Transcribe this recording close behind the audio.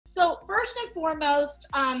So first and foremost,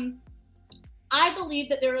 I believe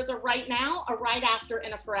that there is a right now, a right after,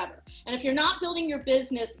 and a forever. And if you're not building your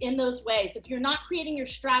business in those ways, if you're not creating your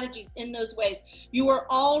strategies in those ways, you are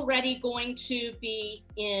already going to be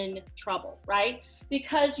in trouble, right?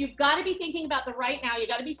 Because you've got to be thinking about the right now, you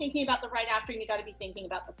got to be thinking about the right after, and you got to be thinking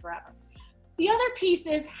about the forever. The other piece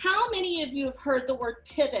is, how many of you have heard the word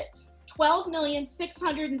pivot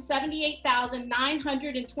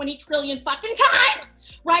 12,678,920 trillion fucking times,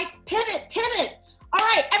 right? Pivot, pivot. All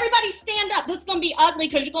right, everybody stand up. This is going to be ugly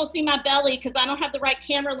because you're going to see my belly because I don't have the right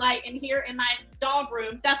camera light in here in my dog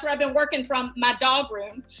room. That's where I've been working from, my dog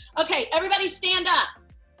room. Okay, everybody stand up.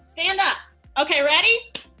 Stand up. Okay,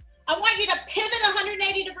 ready? I want you to pivot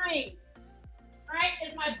 180 degrees. All right,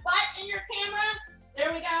 is my butt in your camera?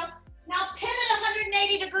 There we go. Now pivot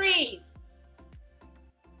 180 degrees.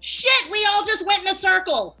 Shit, we all just went in a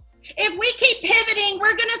circle. If we keep pivoting,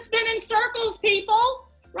 we're going to spin in circles, people.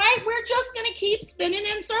 Right? We're just going to keep spinning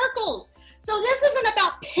in circles. So this isn't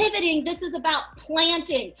about pivoting. This is about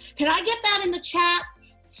planting. Can I get that in the chat?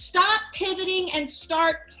 Stop pivoting and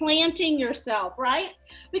start planting yourself, right?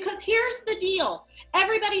 Because here's the deal.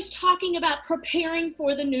 Everybody's talking about preparing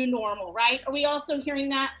for the new normal, right? Are we also hearing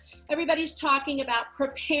that? Everybody's talking about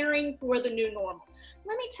preparing for the new normal.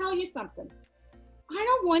 Let me tell you something. I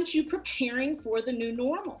don't want you preparing for the new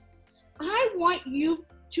normal. I want you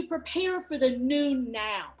to prepare for the new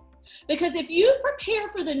now. Because if you prepare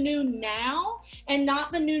for the new now and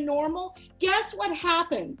not the new normal, guess what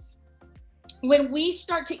happens? When we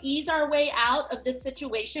start to ease our way out of this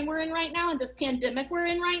situation we're in right now and this pandemic we're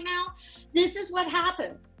in right now, this is what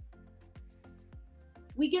happens.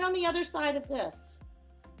 We get on the other side of this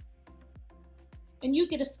and you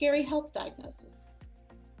get a scary health diagnosis.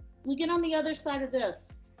 We get on the other side of this,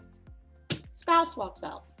 spouse walks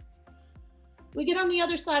out. We get on the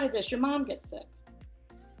other side of this, your mom gets sick.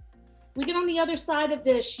 We get on the other side of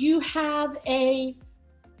this, you have a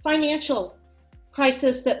financial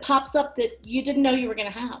crisis that pops up that you didn't know you were going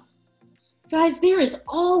to have. Guys, there is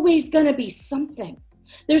always going to be something.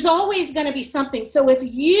 There's always going to be something. So if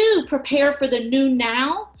you prepare for the new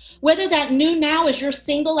now, whether that new now is you're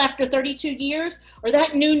single after 32 years, or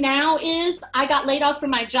that new now is I got laid off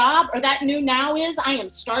from my job, or that new now is I am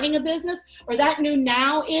starting a business, or that new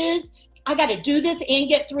now is I got to do this and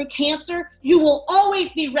get through cancer, you will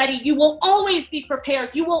always be ready. You will always be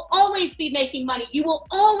prepared. You will always be making money. You will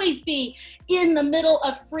always be in the middle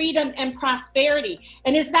of freedom and prosperity.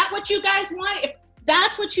 And is that what you guys want? If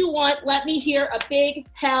that's what you want, let me hear a big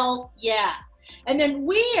hell yeah. And then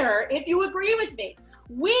if you agree with me,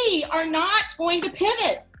 we are not going to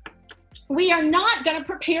pivot. We are not going to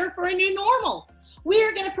prepare for a new normal. We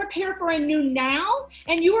are going to prepare for a new now,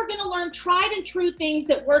 and you are going to learn tried and true things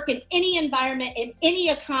that work in any environment, in any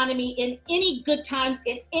economy, in any good times,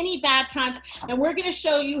 in any bad times, and we're going to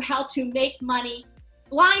show you how to make money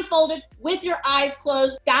blindfolded with your eyes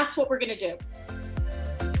closed. That's what we're going to do.